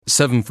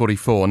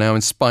7:44. Now,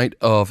 in spite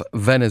of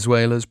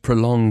Venezuela's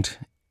prolonged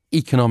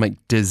economic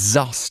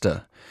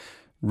disaster,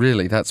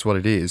 really, that's what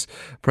it is,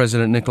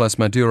 President Nicolas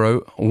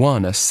Maduro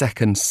won a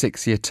second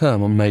 6-year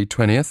term on May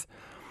 20th,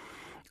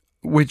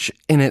 which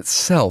in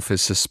itself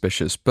is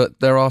suspicious, but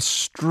there are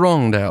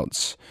strong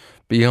doubts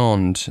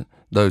beyond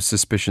those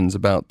suspicions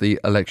about the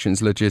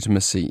election's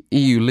legitimacy.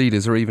 EU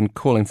leaders are even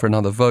calling for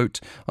another vote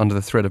under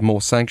the threat of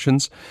more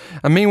sanctions.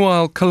 And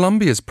meanwhile,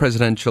 Colombia's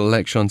presidential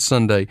election on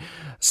Sunday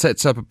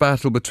sets up a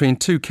battle between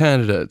two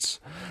candidates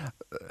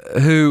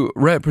who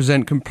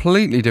represent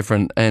completely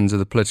different ends of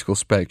the political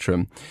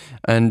spectrum,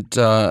 and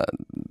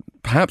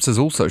perhaps has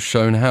also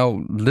shown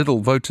how little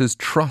voters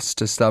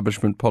trust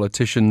establishment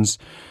politicians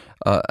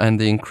and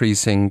the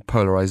increasing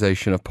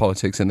polarization of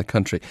politics in the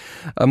country.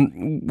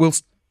 We'll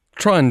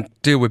try and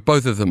deal with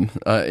both of them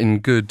in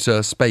good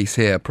space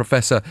here.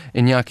 Professor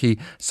Iñaki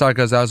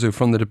Sagarzazu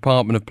from the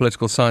Department of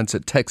Political Science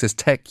at Texas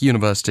Tech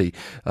University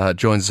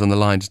joins us on the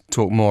line to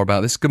talk more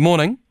about this. Good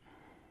morning.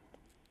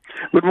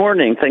 Good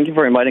morning. Thank you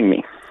for inviting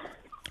me.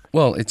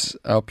 Well, it's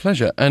our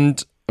pleasure.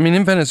 And, I mean,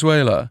 in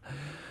Venezuela,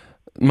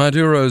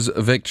 Maduro's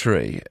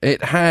victory,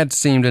 it had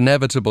seemed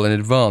inevitable in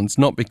advance,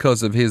 not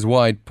because of his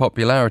wide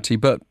popularity,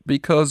 but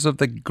because of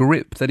the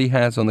grip that he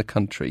has on the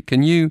country.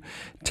 Can you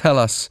tell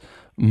us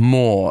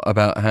more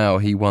about how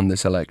he won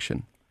this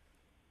election?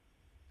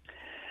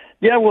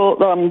 Yeah, well,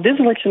 this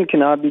election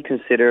cannot be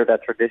considered a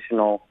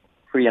traditional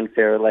free and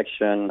fair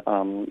election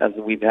as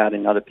we've had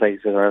in other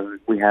places, or as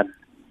we had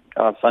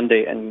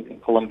Sunday in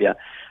Colombia.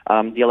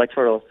 The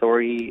electoral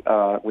authority,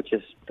 which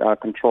is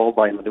controlled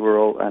by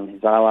Maduro and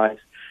his allies,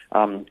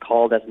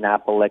 called a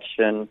snap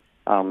election.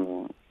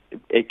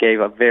 It gave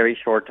a very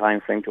short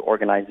time frame to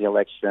organize the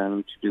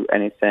election, to do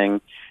anything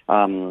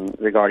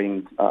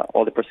regarding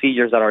all the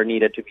procedures that are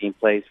needed to be in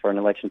place for an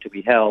election to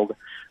be held,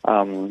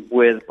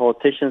 with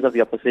politicians of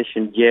the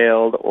opposition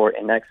jailed or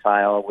in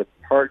exile, with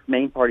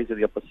main parties of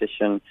the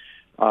opposition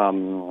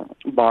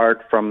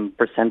barred from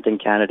presenting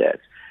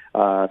candidates.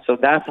 So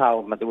that's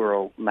how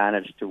Maduro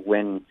managed to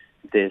win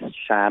this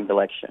sham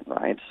election,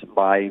 right?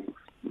 By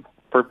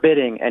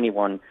forbidding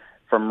anyone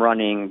from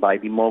running, by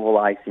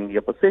demobilizing the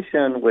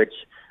opposition, which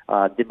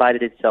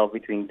divided itself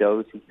between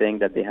those who think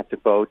that they have to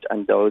vote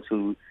and those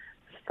who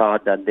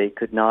thought that they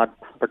could not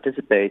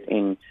participate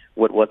in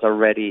what was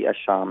already a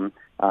sham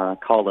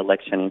called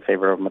election in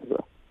favor of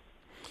Maduro.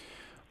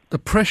 The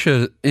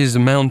pressure is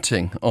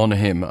mounting on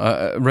him.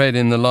 I read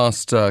in the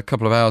last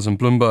couple of hours on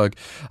Bloomberg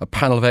a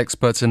panel of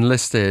experts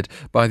enlisted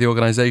by the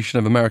Organization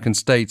of American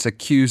States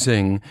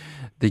accusing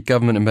the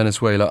government in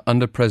Venezuela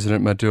under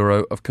President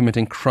Maduro of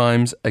committing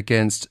crimes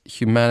against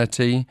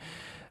humanity,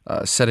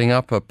 setting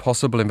up a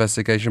possible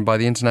investigation by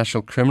the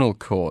International Criminal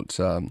Court,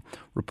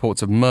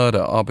 reports of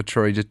murder,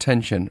 arbitrary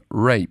detention,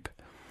 rape.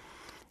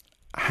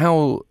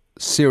 How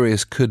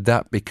serious could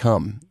that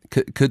become?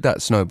 Could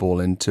that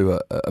snowball into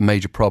a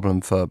major problem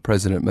for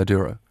President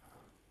Maduro?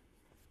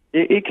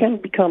 It can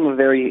become a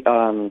very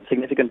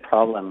significant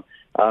problem.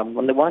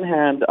 On the one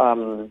hand,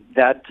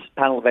 that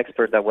panel of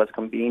experts that was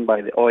convened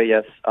by the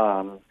OAS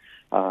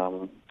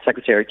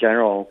Secretary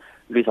General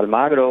Luis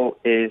Almagro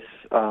is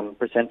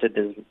presented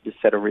this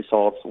set of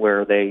results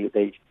where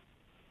they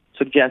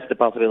suggest the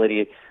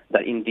possibility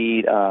that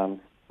indeed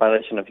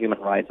violation of human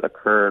rights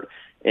occurred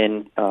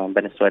in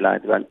Venezuela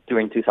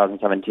during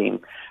 2017.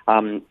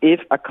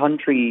 If a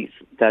country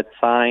that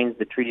signs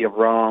the Treaty of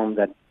Rome,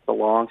 that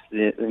belongs to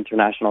the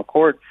International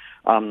Court,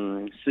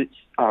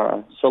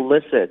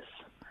 solicits,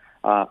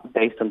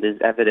 based on this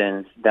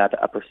evidence, that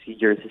a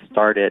procedure is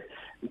started,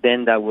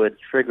 then that would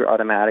trigger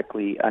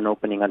automatically an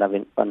opening of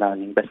an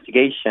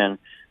investigation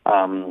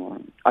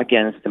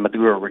against the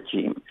Maduro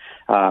regime.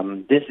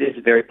 This is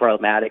very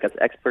problematic, as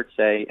experts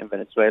say in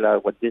Venezuela.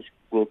 What this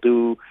will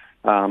do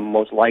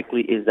most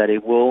likely is that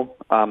it will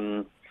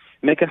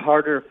make it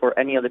harder for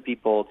any other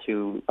people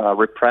to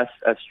repress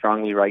as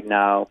strongly right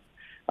now.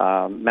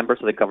 Members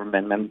of the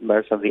government,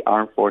 members of the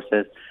armed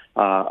forces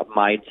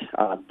might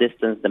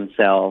distance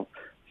themselves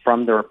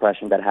from the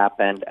repression that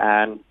happened,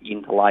 and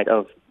in the light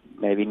of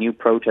maybe new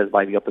protests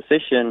by the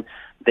opposition,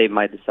 they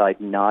might decide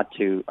not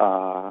to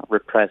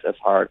repress as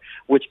hard,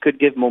 which could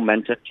give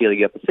momentum to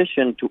the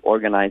opposition to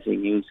organize a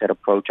new set of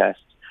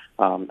protests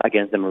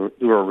against the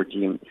Maduro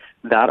regime.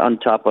 That on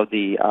top of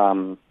the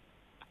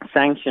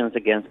sanctions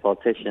against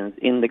politicians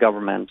in the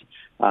government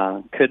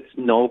could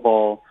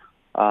snowball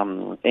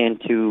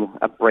into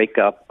a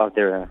breakup of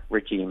their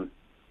regime.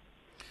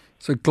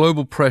 So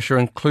global pressure,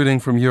 including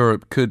from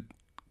Europe, could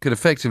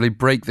effectively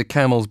break the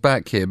camel's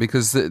back here,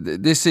 because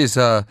this is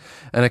an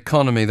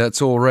economy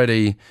that's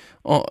already,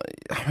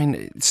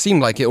 it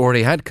seemed like it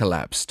already had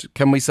collapsed.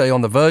 Can we say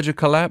on the verge of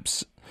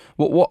collapse?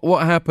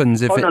 What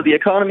happens if no, the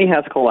economy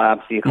has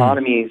collapsed. The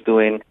economy is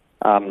doing,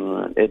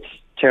 it's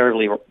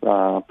terribly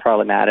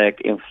problematic.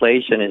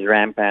 Inflation is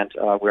rampant.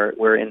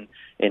 We're in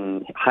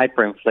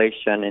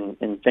hyperinflation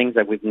in things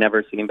that we've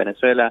never seen in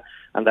Venezuela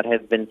and that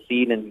have been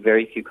seen in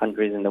very few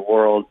countries in the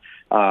world.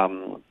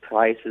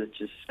 Prices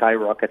just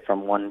skyrocket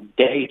from one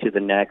day to the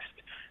next.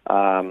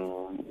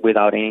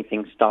 without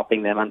anything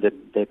stopping them. And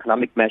the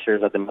economic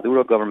measures of the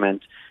Maduro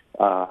government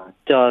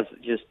does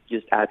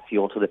just add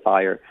fuel to the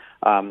fire.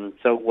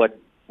 So what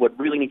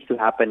really needs to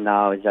happen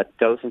now is that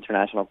those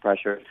international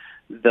pressures,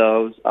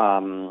 those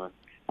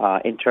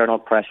internal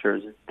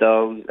pressures,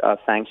 those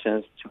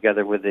sanctions,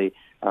 together with the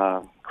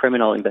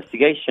criminal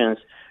investigations,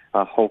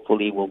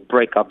 hopefully will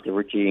break up the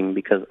regime,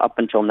 because up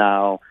until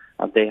now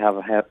they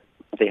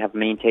have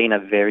maintained a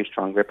very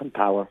strong grip on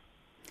power.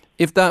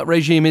 If that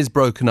regime is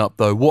broken up,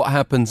 though, what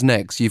happens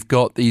next? You've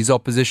got these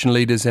opposition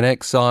leaders in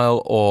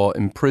exile or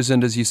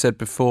imprisoned, as you said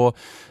before.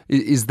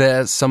 Is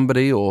there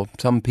somebody or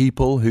some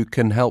people who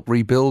can help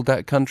rebuild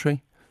that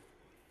country?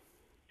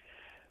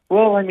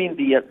 Well, I mean,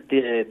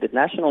 the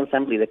National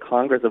Assembly, the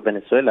Congress of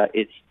Venezuela,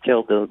 is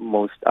still the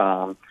most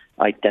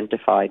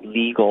identified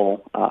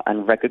legal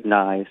and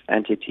recognized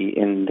entity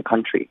in the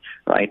country,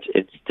 right?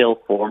 It's still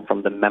formed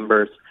from the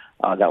members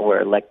that were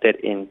elected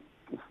in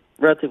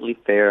relatively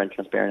fair and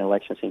transparent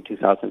elections in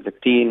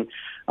 2015,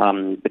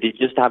 but they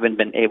just haven't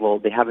been able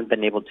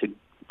to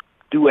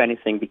do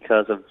anything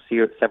because of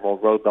several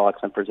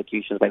roadblocks and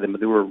persecutions by the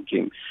Maduro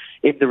regime.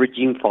 If the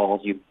regime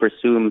falls, you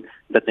presume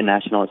that the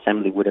National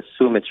Assembly would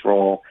assume its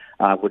role,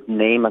 would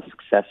name a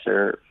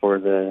successor for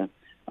the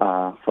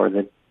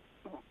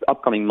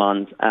upcoming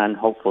months, and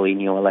hopefully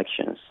new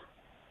elections.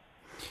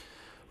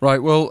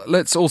 Right, well,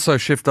 let's also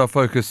shift our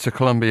focus to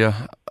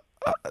Colombia.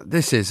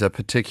 This is a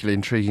particularly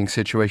intriguing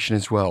situation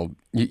as well.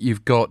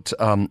 You've got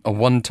a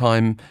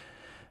one-time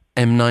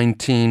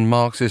M19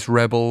 Marxist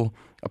rebel,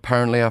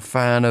 apparently a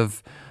fan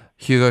of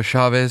Hugo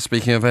Chavez,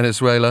 speaking of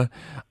Venezuela,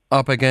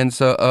 up against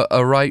a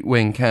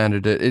right-wing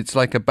candidate. It's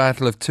like a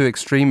battle of two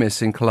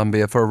extremists in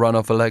Colombia for a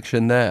runoff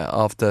election there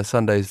after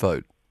Sunday's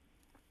vote.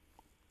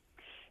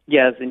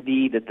 Yes,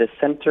 indeed. The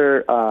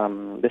center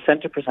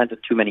presented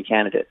too many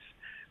candidates,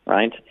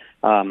 right?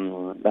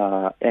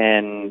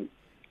 And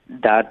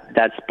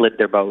that split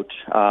their vote.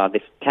 The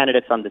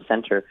candidates on the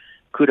center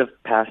could have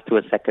passed to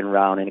a second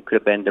round, and it could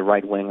have been the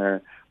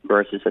right-winger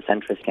versus a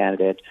centrist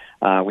candidate,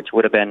 which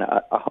would have been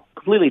a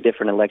completely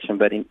different election.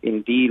 But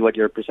indeed, what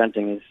you're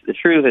presenting is the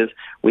truth. Is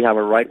we have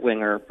a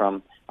right-winger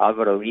from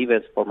Álvaro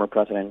Uribe's former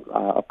president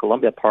of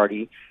Colombia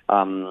party,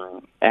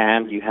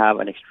 and you have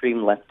an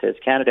extreme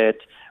leftist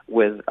candidate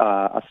with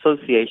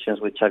associations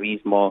with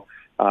Chavismo.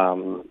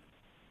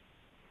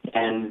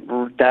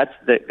 And that's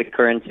the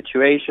current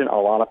situation. A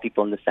lot of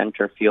people in the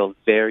center feel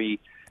very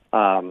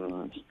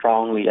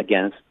strongly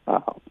against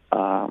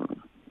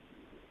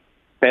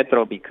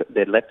Petro,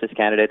 the leftist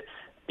candidate,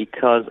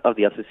 because of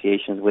the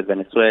associations with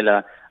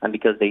Venezuela and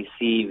because they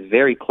see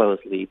very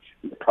closely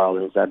the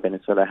problems that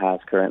Venezuela has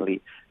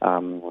currently.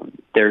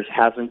 There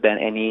hasn't been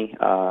any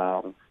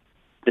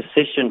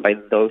decision by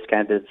those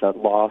candidates that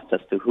lost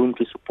as to whom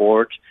to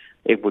support.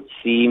 It would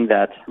seem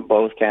that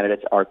both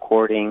candidates are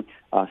courting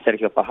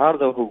Sergio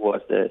Fajardo, who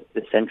was the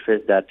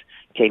centrist that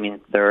came in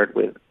third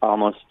with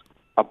almost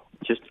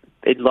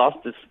it lost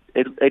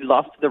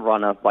the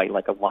runoff by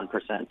like a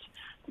 1%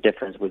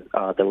 difference with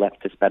the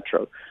leftist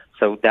Petro.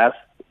 So that's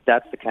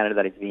the candidate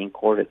that is being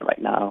courted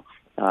right now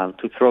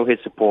to throw his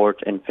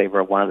support in favor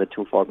of one of the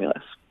two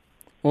formulas.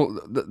 Well,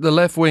 the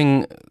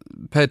left-wing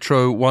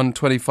Petro won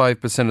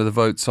 25% of the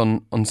votes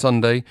on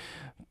Sunday,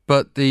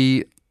 but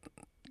the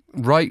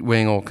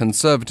right-wing or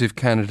conservative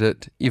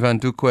candidate, Iván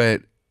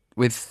Duque,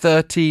 with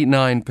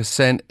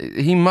 39%,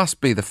 he must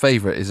be the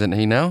favourite, isn't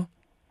he now?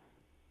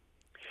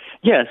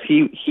 Yes,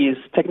 he is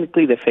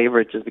technically the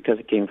favourite just because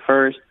he came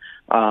first.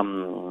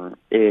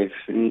 If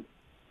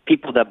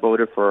people that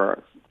voted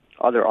for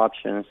other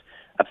options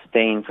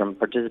abstain from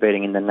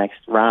participating in the next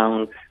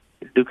round,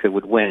 Duque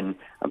would win.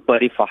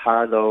 But if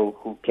Fajardo,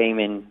 who came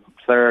in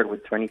third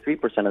with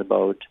 23% of the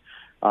vote,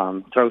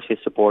 throws his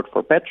support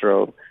for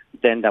Petro,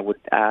 then that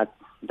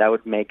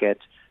would make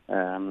it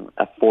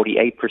a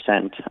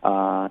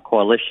 48%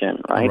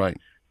 coalition, right? Right.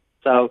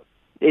 So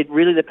it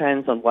really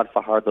depends on what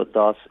Fajardo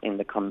does in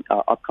the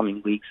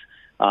upcoming weeks,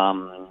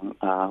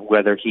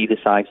 whether he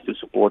decides to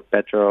support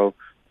Petro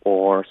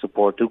or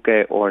support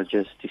Duque, or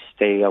just to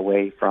stay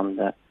away from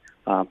the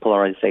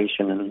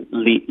polarization and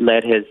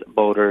let his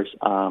voters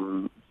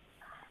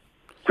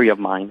free of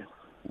mind.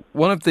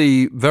 One of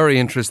the very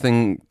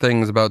interesting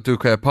things about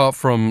Duque, apart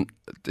from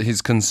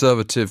his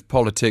conservative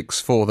politics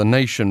for the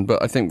nation,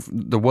 but I think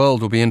the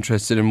world will be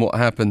interested in what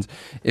happens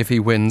if he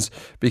wins,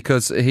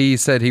 because he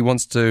said he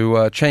wants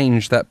to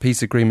change that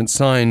peace agreement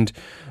signed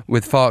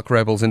with FARC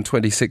rebels in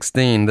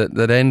 2016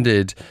 that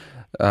ended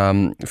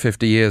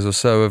 50 years or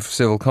so of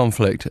civil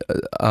conflict.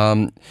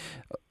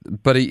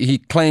 But he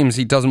claims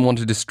he doesn't want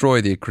to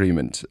destroy the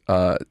agreement.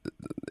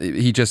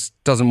 He just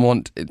doesn't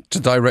want, to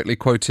directly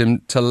quote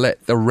him, to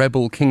let the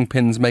rebel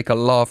kingpins make a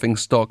laughing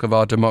stock of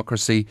our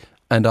democracy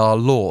and our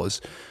laws.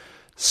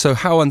 So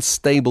how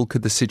unstable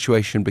could the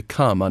situation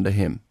become under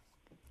him?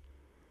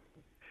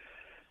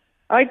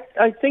 I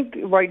think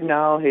right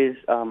now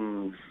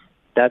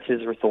that's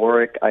his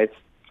rhetoric.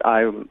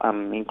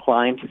 I'm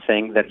inclined to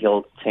think that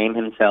he'll tame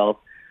himself.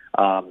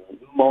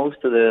 Most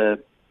of the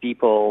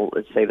people,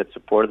 let's say, that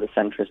supported the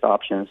centrist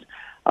options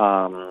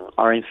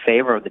are in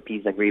favor of the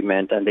peace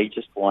agreement, and they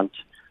just want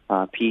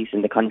peace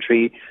in the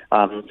country.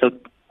 So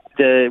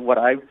what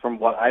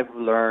I've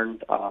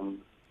learned,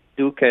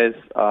 Duque's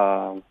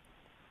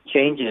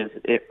changes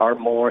are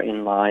more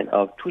in line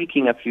of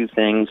tweaking a few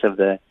things of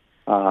the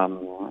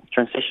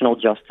transitional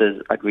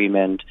justice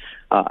agreement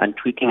and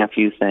tweaking a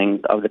few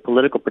things of the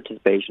political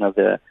participation of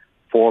the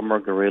former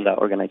guerrilla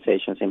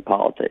organizations in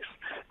politics.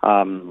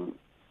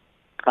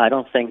 I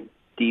don't think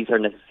these are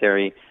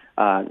necessarily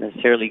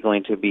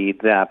going to be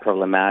that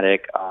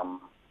problematic.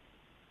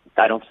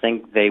 I don't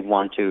think they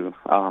want to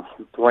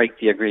break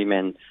the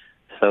agreement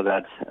so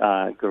that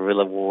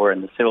guerrilla war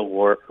and the civil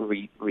war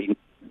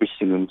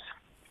resumes.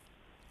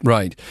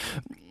 Right.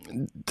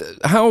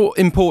 How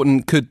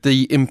important could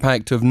the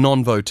impact of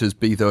non-voters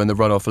be, though, in the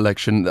runoff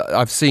election?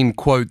 I've seen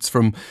quotes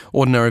from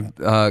ordinary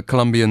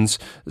Colombians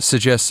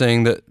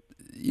suggesting that,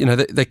 you know,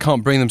 they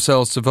can't bring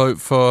themselves to vote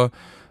for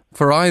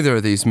either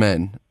of these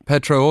men,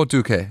 Petro or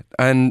Duque,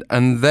 and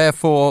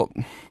therefore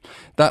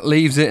that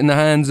leaves it in the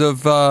hands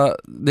of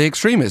the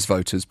extremist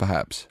voters,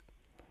 perhaps.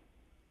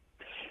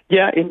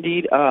 Yeah,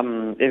 indeed.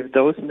 If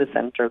those in the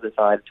center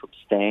decide to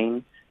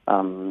abstain,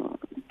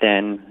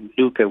 then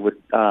Duque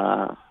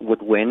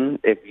would win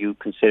if you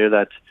consider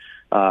that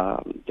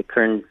the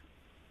current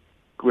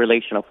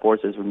relation of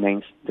forces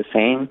remains the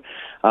same.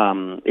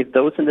 If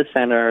those in the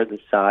center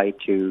decide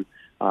to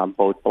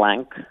vote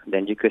blank,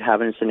 then you could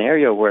have a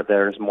scenario where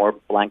there's more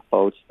blank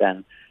votes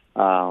than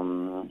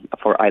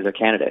for either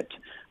candidate,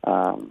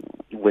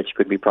 which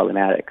could be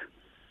problematic.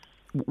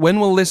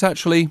 When will this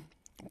actually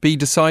be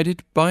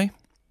decided by?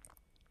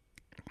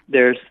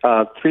 There's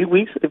 3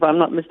 weeks, if I'm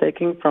not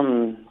mistaken,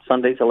 from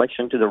Sunday's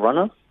election to the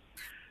runoff.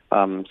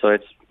 So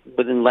it's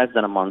within less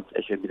than a month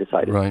it should be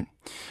decided. Right.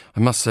 I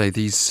must say,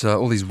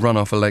 all these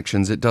runoff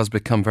elections, it does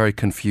become very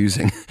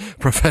confusing.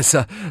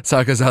 Professor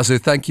Sagarzazu,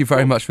 thank you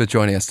very much for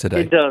joining us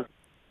today.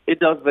 It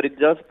does, but it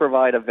does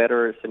provide a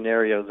better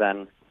scenario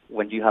than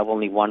when you have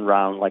only one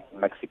round like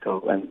in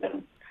Mexico,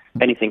 and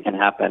anything can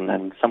happen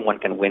and someone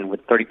can win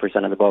with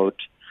 30% of the vote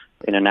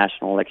in a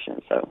national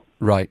election. So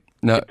right.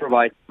 No. It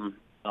provides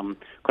some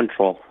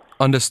control.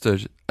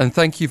 Understood. And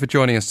thank you for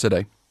joining us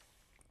today.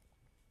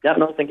 Yeah,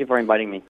 no, thank you for inviting me.